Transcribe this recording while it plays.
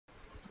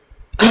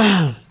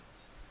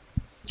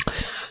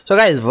So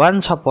guys,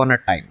 once upon a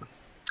time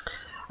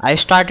I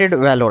started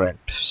Valorant.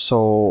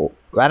 So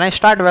when I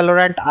start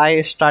Valorant,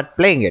 I start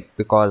playing it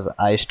because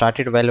I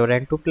started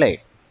Valorant to play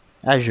it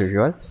as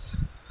usual.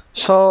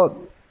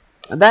 So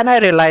then I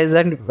realized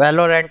that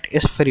Valorant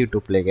is free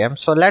to play game.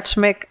 So let's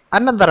make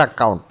another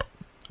account.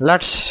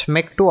 Let's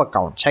make two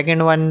accounts.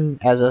 Second one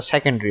as a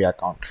secondary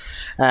account,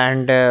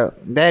 and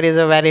there is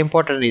a very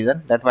important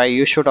reason that why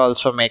you should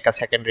also make a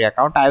secondary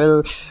account. I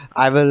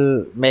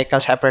will make a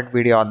separate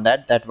video on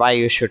that. That why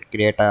you should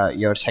create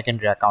your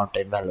secondary account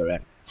in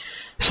Valorant.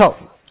 So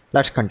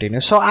let's continue.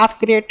 So I've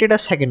created a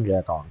secondary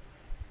account.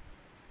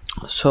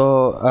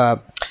 So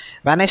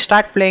when I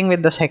start playing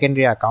with the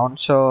secondary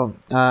account, so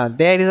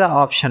there is an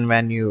option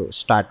when you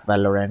start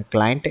Valorant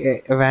client,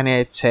 when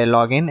it's a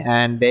login,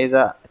 and there is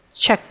a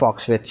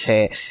checkbox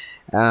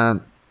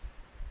um,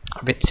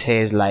 which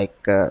says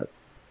like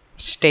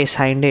stay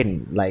signed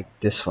in, like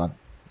this one,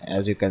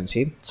 as you can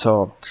see.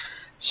 So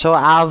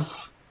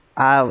I've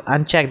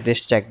unchecked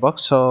this checkbox.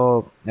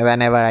 So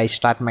whenever I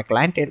start my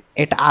client,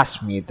 it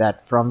asks me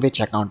that from which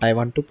account I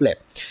want to play.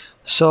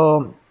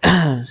 So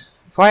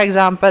for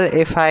example,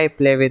 if I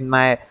play with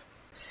my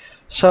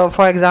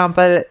for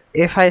example,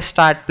 if I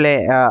start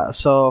play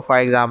for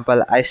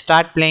example, I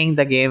start playing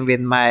the game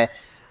with my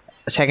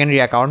secondary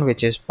account,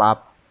 which is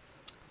BAP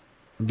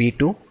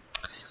V2.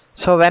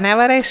 So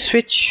whenever I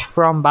switch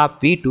from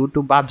BAP V2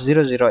 to BAP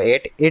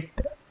 008, it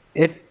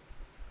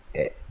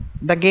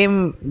the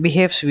game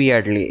behaves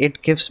weirdly.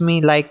 It gives me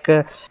like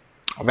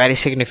very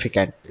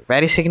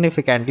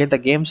significantly the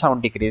game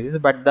sound decreases,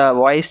 but the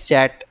voice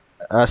chat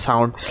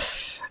sound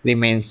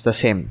remains the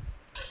same.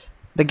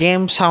 The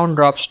game sound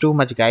drops too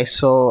much, guys,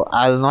 so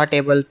I'm not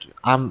able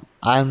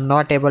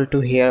to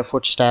hear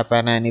footstep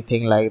and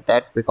anything like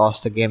that,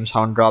 because the game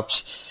sound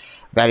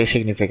drops very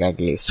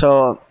significantly.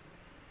 So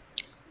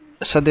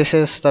this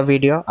is the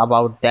video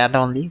about that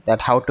only,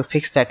 that how to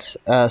fix that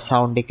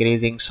sound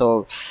decreasing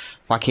so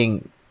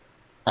fucking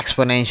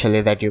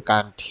exponentially that you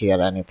can't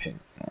hear anything,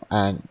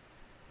 and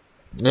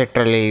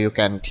literally you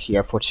can't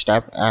hear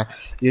footstep.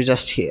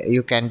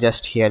 You can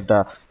just hear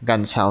the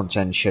gun sounds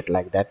and shit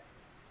like that.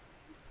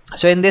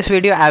 So in this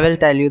video I will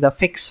tell you the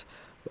fix,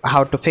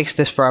 how to fix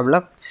this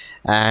problem.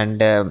 And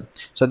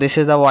so this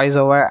is the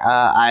voiceover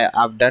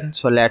I've done.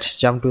 So let's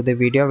jump to the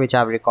video which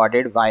I've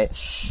recorded.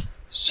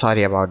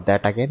 Sorry about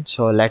that again.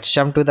 So let's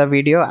jump to the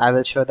video. I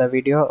will show the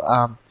video,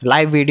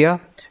 live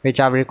video which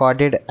I've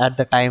recorded at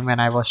the time when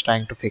I was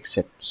trying to fix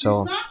it.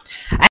 So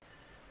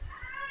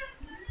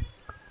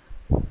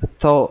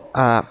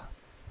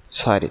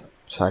sorry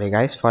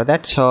guys for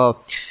that. So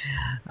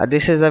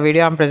this is the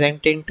video I'm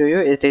presenting to you.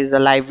 It is the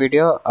live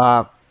video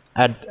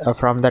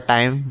from the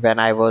time when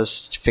I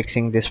was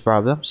fixing this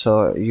problem.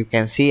 So you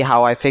can see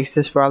how I fixed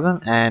this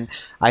problem, and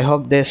I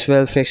hope this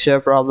will fix your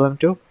problem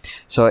too.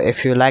 So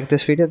if you like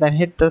this video, then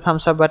hit the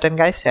thumbs up button,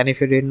 guys, and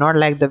if you did not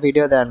like the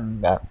video,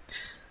 then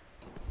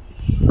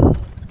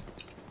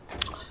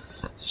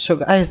so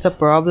guys, the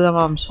problem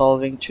I'm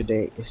solving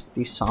today is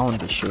the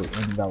sound issue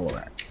in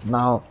Valorant.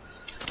 Now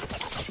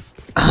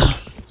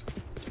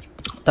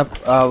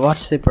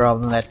what's the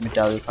problem? Let me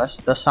tell you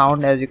first. The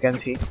sound, as you can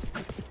see,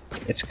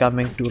 it's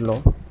coming too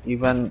low,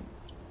 even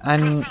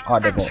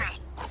inaudible.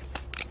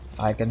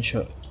 I can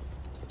show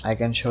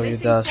you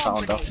the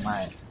sound of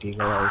my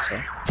Deagle also.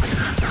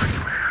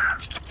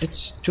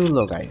 It's too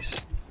low, guys.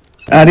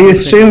 Are you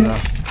stream?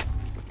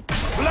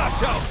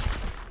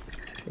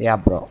 Yeah,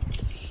 bro.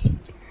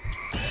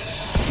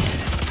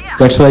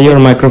 That's why your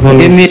microphone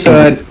is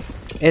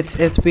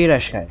it's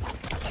B-Rush, guys.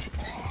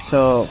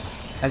 So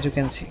as you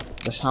can see,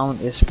 the sound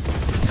is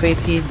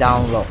pretty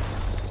down low.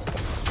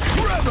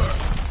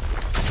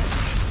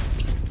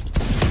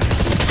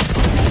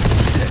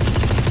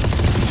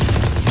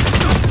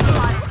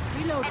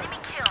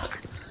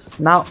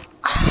 Now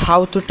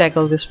how to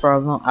tackle this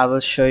problem, I will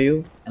show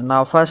you.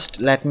 Now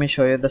first let me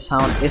show you the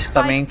sound is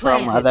coming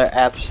from other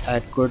apps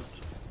at good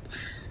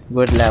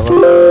level.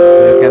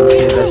 You can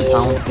see the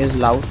sound is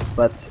loud,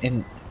 but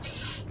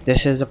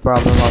this is the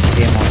problem of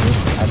game only.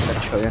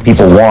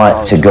 People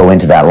want to go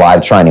into that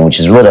live training, which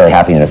is literally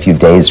happening in a few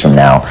days from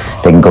now.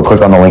 They can go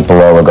click on the link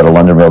below or go to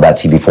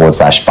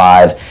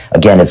londonreal.tv/5.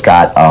 Again, it's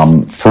got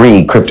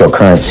free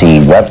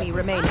cryptocurrency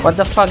What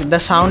the fuck? The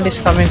sound is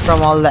coming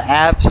from all the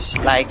apps,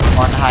 like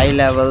on high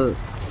level.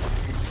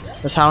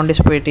 The sound is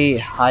pretty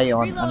high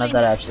on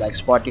another apps like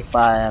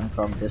Spotify, and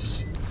from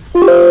this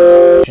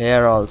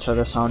here also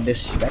the sound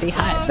is very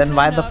high. Then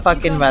why the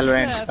fuck in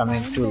Valorant is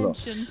coming too low?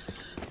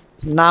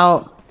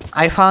 Now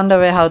I found a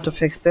way how to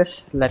fix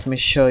this. Let me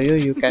show you.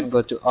 You can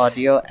go to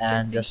audio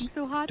and just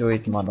do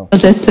it mono.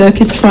 The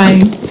circuit's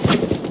frying.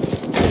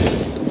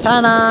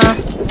 Ta-da!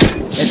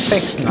 It's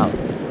fixed now.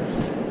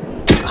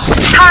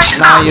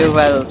 Now you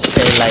will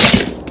say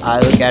like,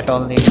 I'll get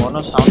only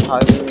mono sound. How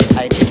will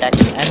I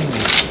detect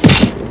enemies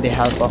with the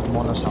help of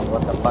mono sound?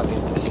 What the fuck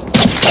is this?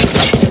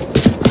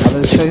 I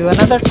will show you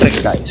another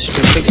trick, guys,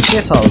 to fix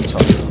this also.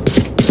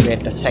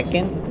 Wait a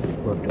second.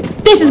 Go to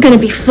This is gonna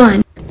be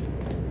fun.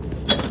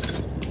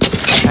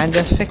 and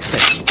just fix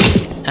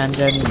it. and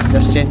then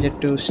just change it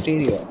to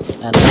stereo,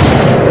 and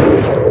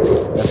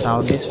the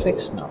sound is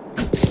fixed now.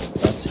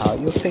 That's how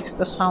you fix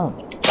the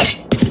sound.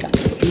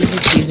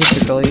 Easy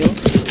tutorial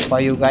for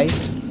you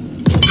guys.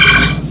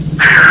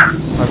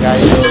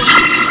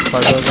 For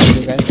those of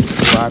you guys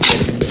who are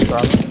facing this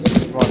problem,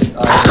 it was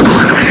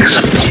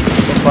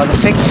for the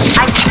fix.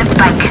 I hope you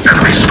like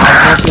this.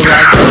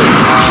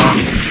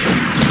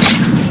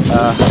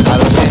 I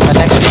will see you in the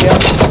next video.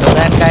 So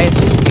then, guys,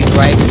 keep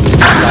right.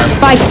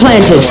 Spike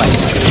planted.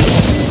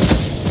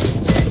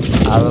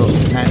 I will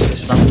end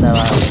this long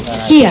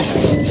Here.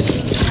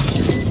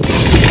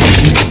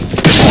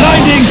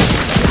 Blinding!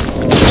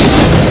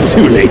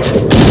 Too late.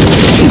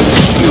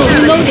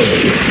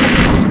 Reloading.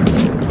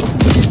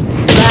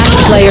 Last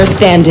player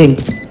standing.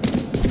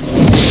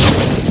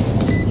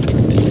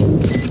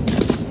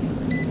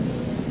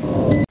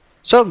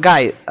 So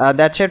guys,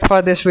 that's it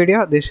for this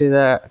video. This is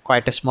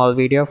quite a small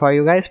video for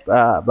you guys,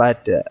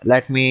 but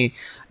let me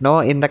know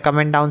in the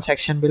comment down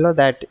section below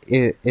that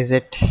is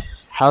it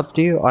helped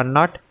you or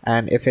not,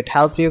 and if it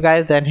helped you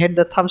guys, then hit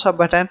the thumbs up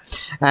button,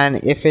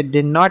 and if it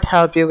did not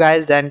help you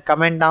guys, then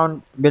comment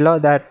down below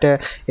that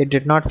it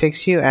did not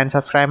fix you, and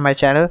subscribe my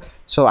channel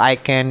so I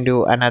can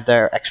do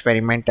another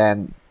experiment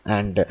and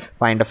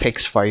find a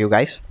fix for you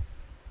guys.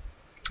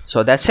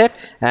 So that's it,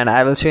 and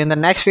I will see you in the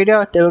next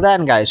video. Till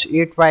then, guys,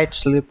 eat right,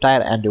 sleep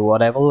tight, and do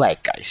whatever you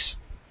like, guys.